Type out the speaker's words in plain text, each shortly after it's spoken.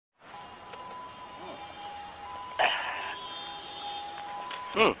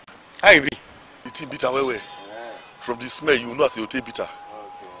How you be? It's bitter way. From the smell, you know as you take bitter.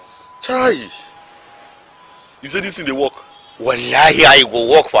 Okay. Chai. You say this in the work? Wallahi, I go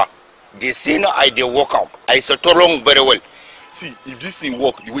work for. The scene I dey work out. I settle wrong very well. See, if this thing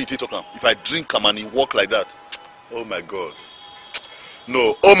work the way you talk, if I drink and it work like that, oh my God.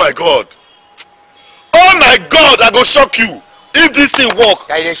 No, oh my God. Oh my God, I go shock you. If this thing work.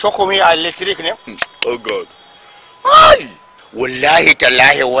 I dey shock me electric ne? Oh God. Why? Wallahi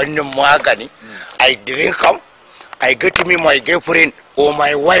tallahi wannan magani. I drink am. I get me my girlfriend or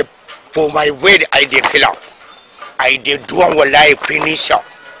my wife for my wedding. I dey kill am. I dey do am wallahi finish am.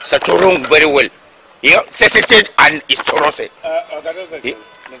 Settle wrong very well. Yeah, sensitive and it's trusted.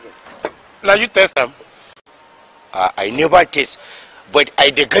 Now you test them. I never test, but I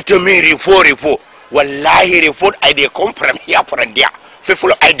dey get me report. Wallahi report I dey come from here from there.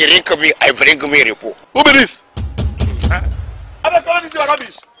 People I drink me report. Who be this? I dey call this your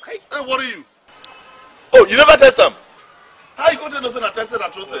rubbish. Hey, what are you? Oh, you never test them? How you go to know say na tested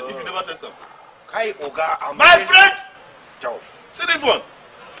and trusted if you never test them? Hey, Oga, my friend. Ciao. See this one.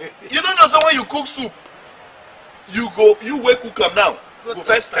 You don't know so when you cook soup, you wait cook them now. Go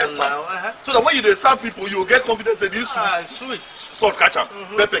first test them. So that when you serve people, you get confidence that this soup sweet. Salt catch them,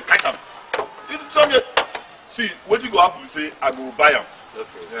 pepper catch them. You tell me, see, what you go up, you say, I go buy them.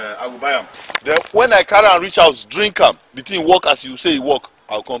 Okay. Yeah, I go buy them. Then when I carry and reach house, drink them, the thing work as you say it work,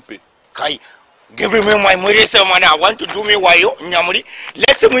 I'll come pay. Kai, give me my money, someone I want to do me why you, Nyamuri.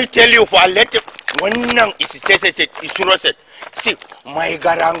 Let me tell you for let one is tested, it's trusted. See, my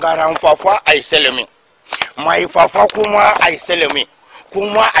garang fafa I sell me. My fafa kuma I sell me.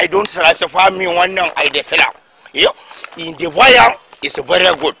 Kuma I don't transfer me one I de sell. Yeah, in the wire is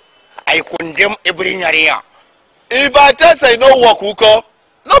very good. I condemn every area. If I test I no work, who call?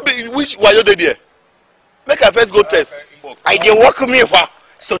 Not be which why you there? Make I first go test. I dey work me for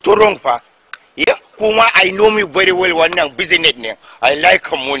so to wrong for. Yeah, kuma I know me very well one business name. I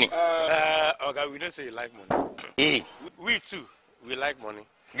like money. Okay, we don't say you like money. Eh. We too, we like money.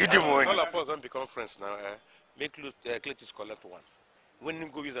 Give you money. All of us don't become friends now. Make Cletus collect one. When you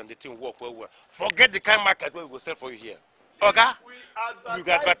go use and the thing work well. Forget the kind market where we go sell for you here. Okay? We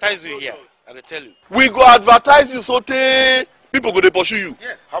go advertise you here. And I tell you. We go advertise you so people go dey pursue you.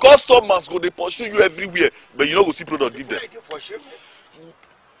 Yes. Customers go dey pursue you everywhere, but you no go see product give them.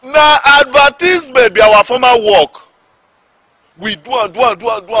 Na advertisement be our former work. We do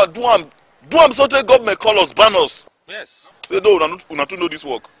am so tey government call us, ban us. Yes. Say no, una too know this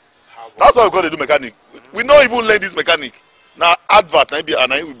work. That's why we got to do mechanic. We don't even learn this mechanic. Now advert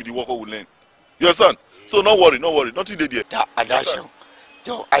and I will be the worker we learn. You understand? So no worry. Nothing they there.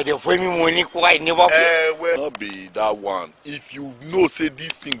 I dey find me money quite never. Not be that one. If you know say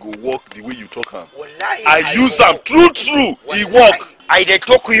this thing go work the way you talk am. I use am true. It work. I dey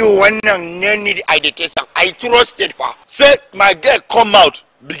talk you one need I dey test am. I trusted for. Say my girl come out,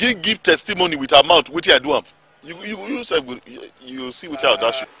 begin give testimony with her mouth. Wetin I do am. You say you see what I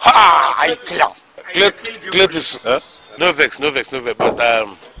dash you. Ha! I kill him. Cletus. Huh? No vex. But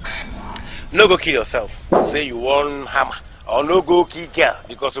no go kill yourself. Say you want hammer. Or no go kill girl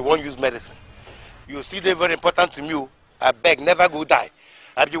because you won't use medicine. You see they very important to me. I beg, never go die.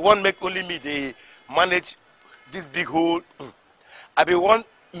 I be one make only me they manage this big hole. I be one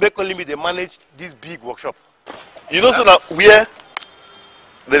make only me they manage this big workshop. You know so now where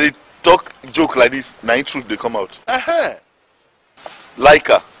they talk joke like this, now in truth they come out. Like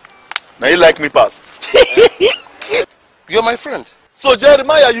her. Now you like me pass. You're my friend. So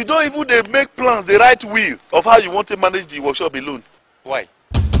Jeremiah, you don't even they make plans, the right will of how you want to manage the workshop alone. Why?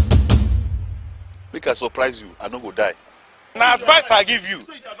 Make I surprise you, I no go die. Now advice I give you.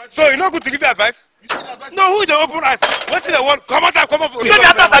 So you not good to give you advice? No, who the open eyes? What is the one? Come on. You said the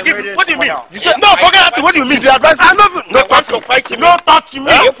advice I give you. What do you mean? You said no, forget that. What do you mean? The advice I love you. No touch to fight me. No touch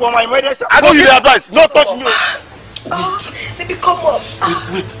me. For my medicine. I know you the advice. No touch me. Baby, come up.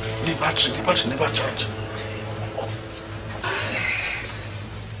 Wait. The battery never charge.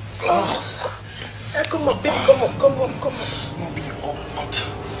 Come on, baby, come on. No be up, not.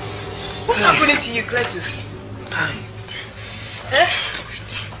 What's happening to you, Cletus? Wait. Hey.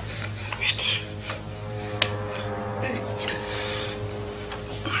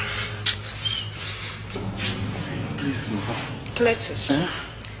 Please, no. Cletus,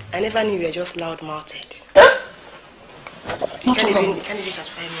 I never knew you were just loud-mouthed. You can't even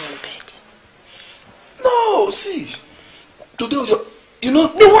satisfy me on the bed. No, see. Today, you know.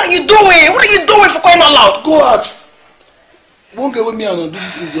 Then what are you doing? What are you doing for crying out loud? Go out. Won't get with me and do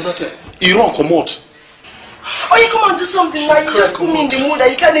this thing the other time. He run, come out. Oh, you come and do something now. You just put me in the mood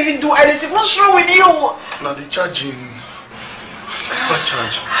that you can't even do anything. What's wrong with you? Now the charging. Bad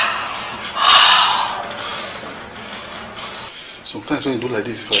charge. Sometimes when you do like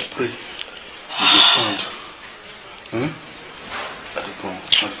this, if I pray, you will stand.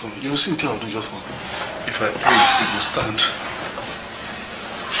 You will see what I'll do just now. If I pray, it will stand.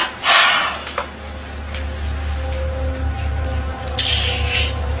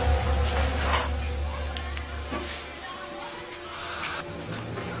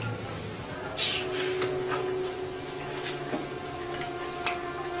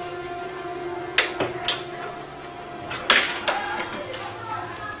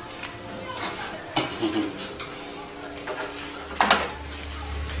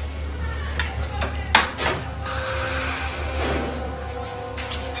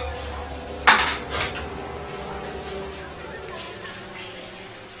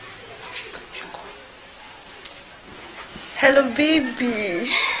 Hello, baby.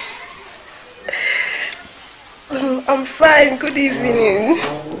 I'm fine. Good evening.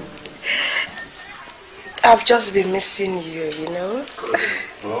 I've just been missing you, you know.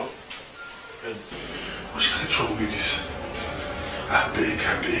 Well, which kind of trouble with this? I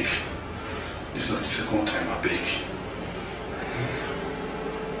beg. This is not the second time I beg.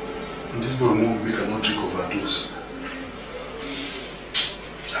 And this boy won't make another drink overdose.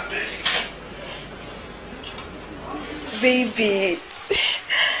 I beg. Baby,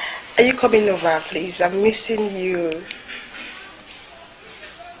 are you coming over, please? I'm missing you.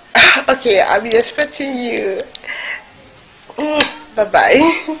 Okay, I'll be expecting you.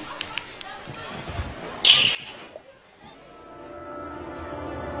 Bye-bye.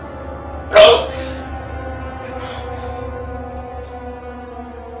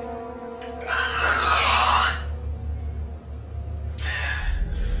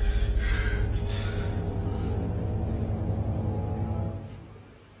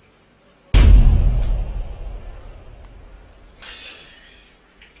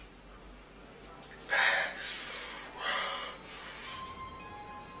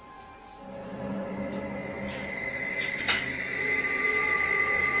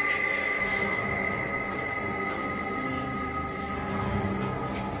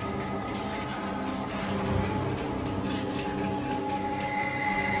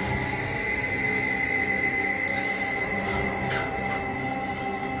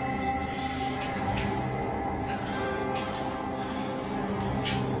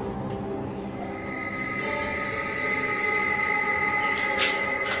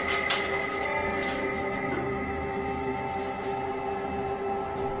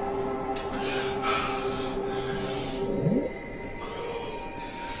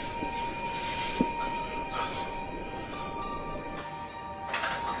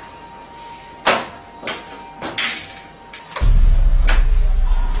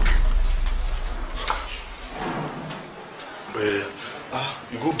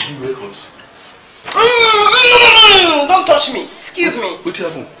 You go bring records. Don't touch me. Excuse me. What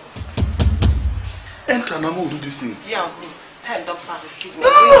happened? Enter and do this thing. Yeah, time don't pass. Excuse me. No,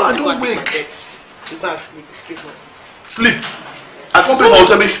 I don't wake. You go and sleep. Excuse me. Sleep. I can't pay for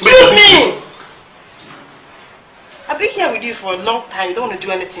hotel. Excuse me. I've been here with you for a long time. You don't want to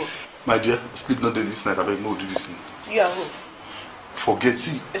do anything. My dear, sleep not there this night. I beg no do this thing. You are who? Forget.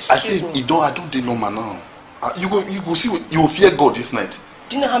 See, Excuse I say me. I don't do normal now. You go see. You will fear God this night.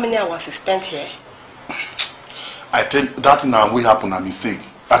 Do you know how many hours you spent here? I tell that thing now will happen a mistake.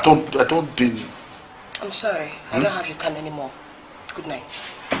 I don't do. I'm sorry. I don't have your time anymore. Good night.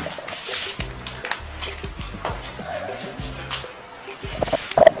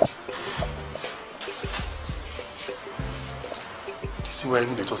 You see why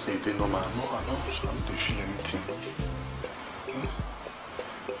even they just say they normal? No, I don't feel anything.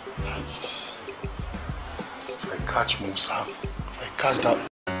 If I catch Musa, if I catch that